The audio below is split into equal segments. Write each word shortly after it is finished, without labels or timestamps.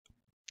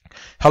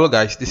Hello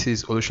guys, this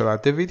is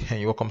Olushola David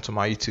and welcome to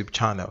my YouTube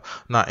channel.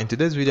 Now in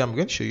today's video I'm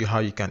going to show you how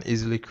you can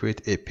easily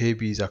create a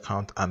Paybiz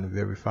account and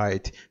verify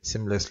it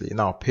seamlessly.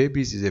 Now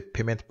Paybiz is a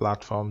payment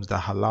platform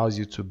that allows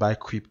you to buy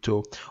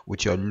crypto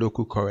with your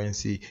local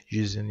currency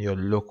using your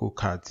local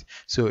cards.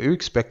 So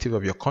irrespective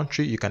of your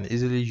country, you can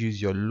easily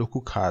use your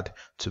local card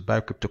to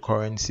buy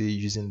cryptocurrency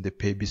using the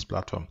Paybiz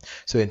platform.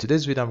 So in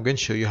today's video I'm going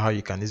to show you how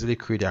you can easily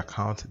create an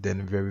account,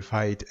 then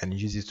verify it and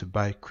use it to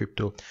buy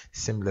crypto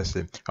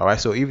seamlessly. Alright,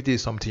 so if this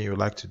is something you would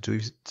like to do,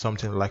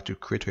 something you like to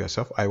create for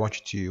yourself, I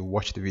want you to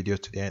watch the video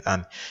to the end.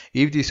 And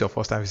if this is your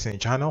first time visiting the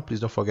channel,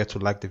 please don't forget to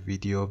like the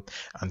video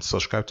and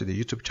subscribe to the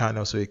YouTube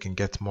channel so you can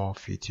get more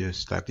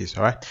videos like this.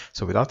 Alright,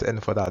 so without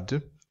any further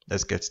ado,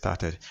 let's get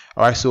started.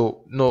 Alright,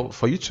 so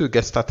for you to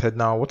get started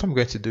now, what I'm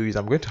going to do is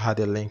I'm going to add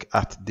a link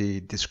at the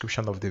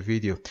description of the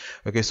video.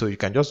 Okay, so you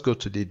can just go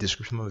to the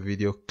description of the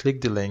video,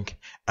 click the link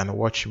and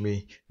watch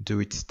me do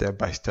it step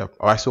by step.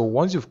 Alright, so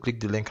once you've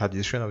clicked the link at the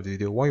description of the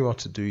video, what you want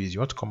to do is you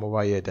want to come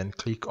over here, then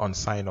click on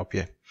sign up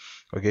here.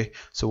 Okay,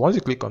 so once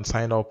you click on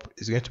sign up,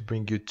 it's going to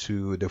bring you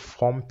to the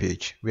form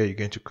page where you're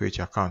going to create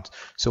your account.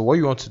 So what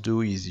you want to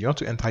do is you want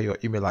to enter your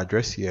email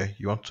address here,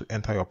 you want to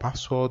enter your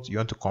password, you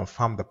want to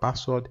confirm the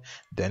password,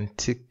 then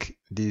tick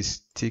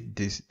this,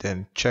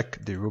 then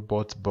check the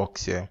robot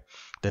box here.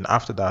 Then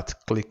after that,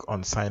 click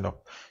on sign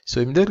up.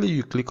 So immediately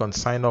you click on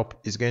sign up,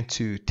 it's going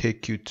to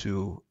take you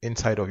to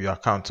inside of your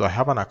account. So I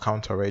have an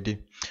account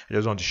already. I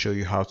just want to show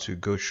you how to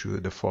go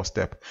through the first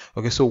step.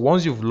 Okay, so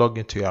once you've logged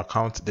into your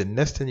account, the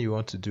next thing you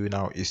want to do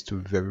now is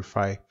to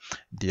verify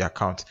the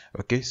account.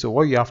 Okay, so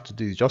what you have to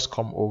do is just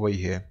come over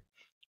here,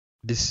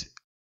 this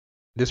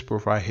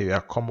profile here,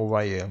 come over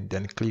here,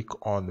 then click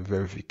on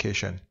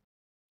verification.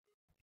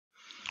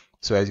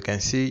 So as you can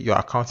see, your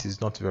account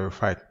is not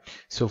verified.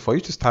 So for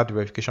you to start the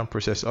verification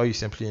process, all you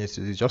simply need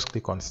to do is just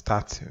click on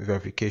start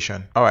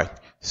verification. All right,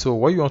 so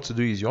what you want to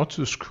do is you want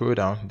to scroll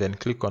down, then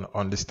click on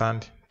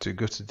understand to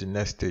go to the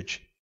next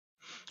stage.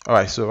 All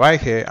right, so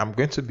right here I'm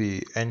going to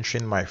be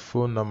entering my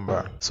phone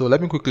number. So let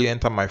me quickly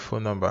enter my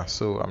phone number.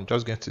 So I'm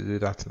just going to do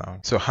that now.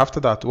 So after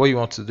that, what you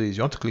want to do is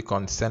you want to click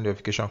on send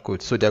verification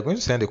code. So they're going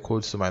to send the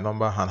code to my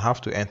number and have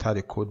to enter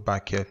the code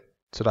back here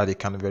so that they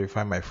can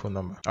verify my phone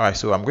number. All right,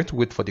 so I'm going to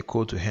wait for the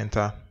code to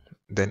enter,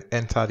 then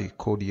enter the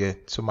code here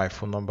so my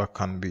phone number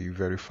can be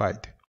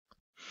verified.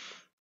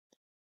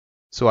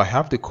 So I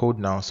have the code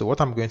now. So what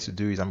I'm going to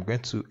do is I'm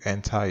going to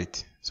enter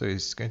it. So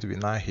it's going to be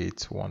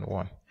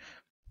 9811.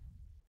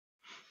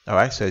 All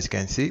right, so as you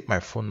can see,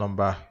 my phone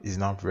number is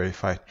now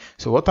verified.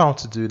 So what I want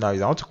to do now is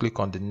I want to click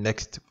on the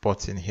next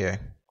button here.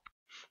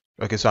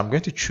 Okay, so I'm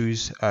going to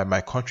choose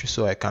my country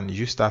so I can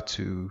use that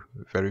to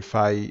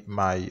verify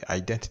my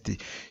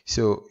identity.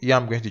 So here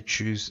I'm going to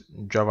choose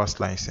driver's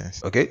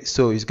license. Okay,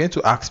 so it's going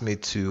to ask me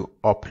to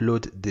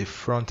upload the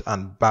front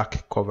and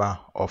back cover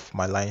of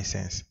my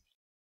license.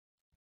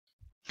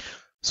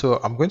 So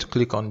I'm going to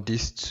click on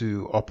this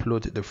to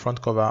upload the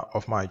front cover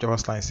of my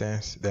driver's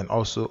license, then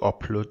also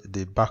upload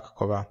the back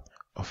cover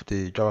of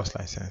the driver's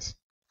license.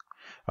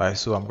 All right,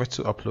 so I'm going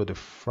to upload the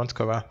front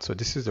cover. So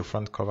this is the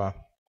front cover.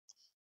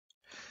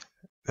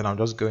 Then I'm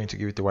just going to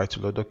give it a while to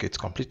load. Okay, it's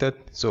completed.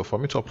 So for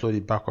me to upload the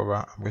back cover,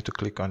 I'm going to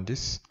click on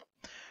this.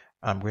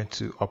 I'm going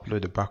to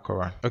upload the back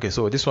cover. Okay,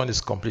 so this one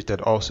is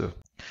completed also.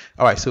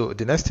 All right, so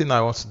the next thing I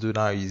want to do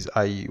now is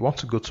I want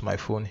to go to my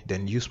phone,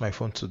 then use my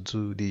phone to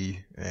do the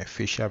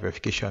facial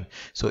verification.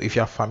 So if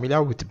you are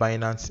familiar with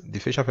Binance, the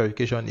facial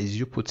verification is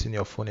you putting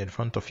your phone in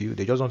front of you.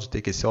 They just want to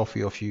take a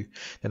selfie of you.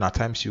 Then at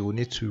times you will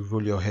need to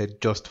roll your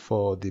head just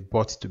for the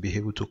bot to be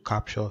able to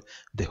capture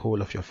the whole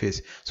of your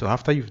face. So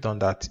after you've done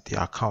that,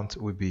 the account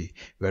will be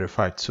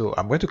verified. So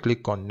I'm going to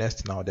click on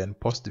next now, then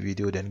pause the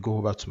video, then go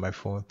over to my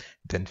phone,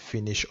 then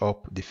finish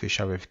up the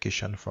facial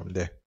verification from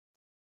there.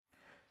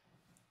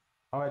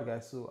 Alright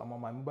guys, so I'm on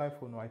my mobile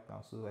phone right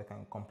now so I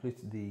can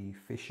complete the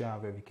facial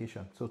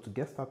verification. So to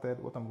get started,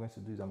 what I'm going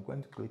to do is I'm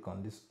going to click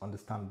on this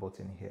understand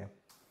button here.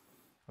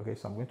 Okay,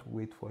 so I'm going to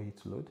wait for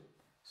it to load.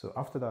 So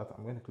after that,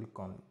 I'm going to click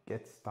on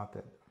get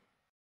started.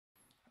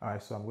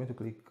 Alright, so I'm going to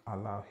click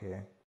allow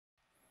here.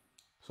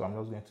 So I'm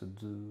just going to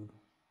do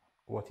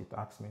what it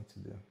asks me to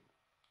do.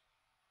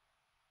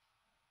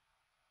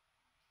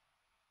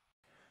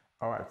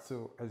 Alright,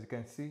 so as you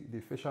can see,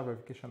 the facial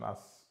verification has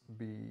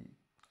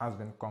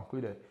been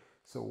concluded.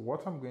 So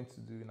what I'm going to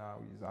do now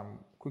is I'm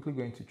quickly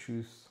going to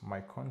choose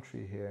my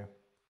country here.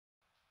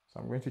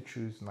 So I'm going to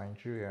choose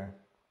Nigeria.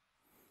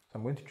 So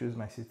I'm going to choose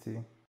my city,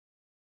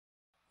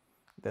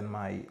 then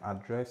my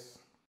address.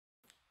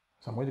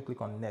 So I'm going to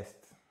click on next.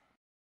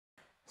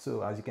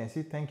 So as you can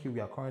see, thank you. We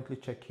are currently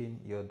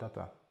checking your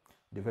data.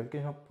 The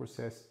verification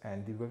process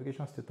and the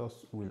verification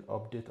status will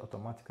update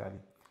automatically.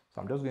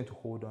 So I'm just going to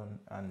hold on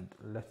and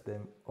let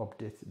them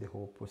update the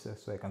whole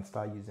process so I can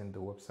start using the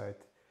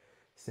website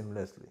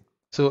seamlessly.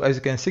 So as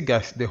you can see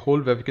guys, the whole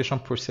verification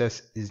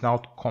process is now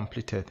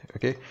completed.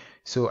 Okay,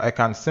 so I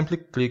can simply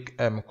click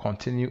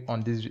continue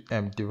on this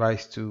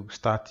device to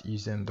start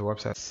using the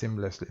website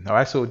seamlessly. All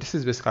right, so this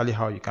is basically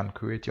how you can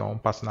create your own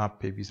personal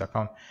Paybiz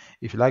account.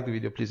 If you like the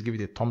video, please give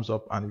it a thumbs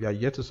up, and if you are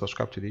yet to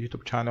subscribe to the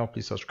YouTube channel,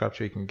 please subscribe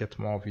so you can get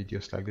more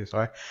videos like this.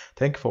 All right,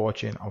 thank you for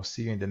watching. I'll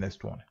see you in the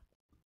next one.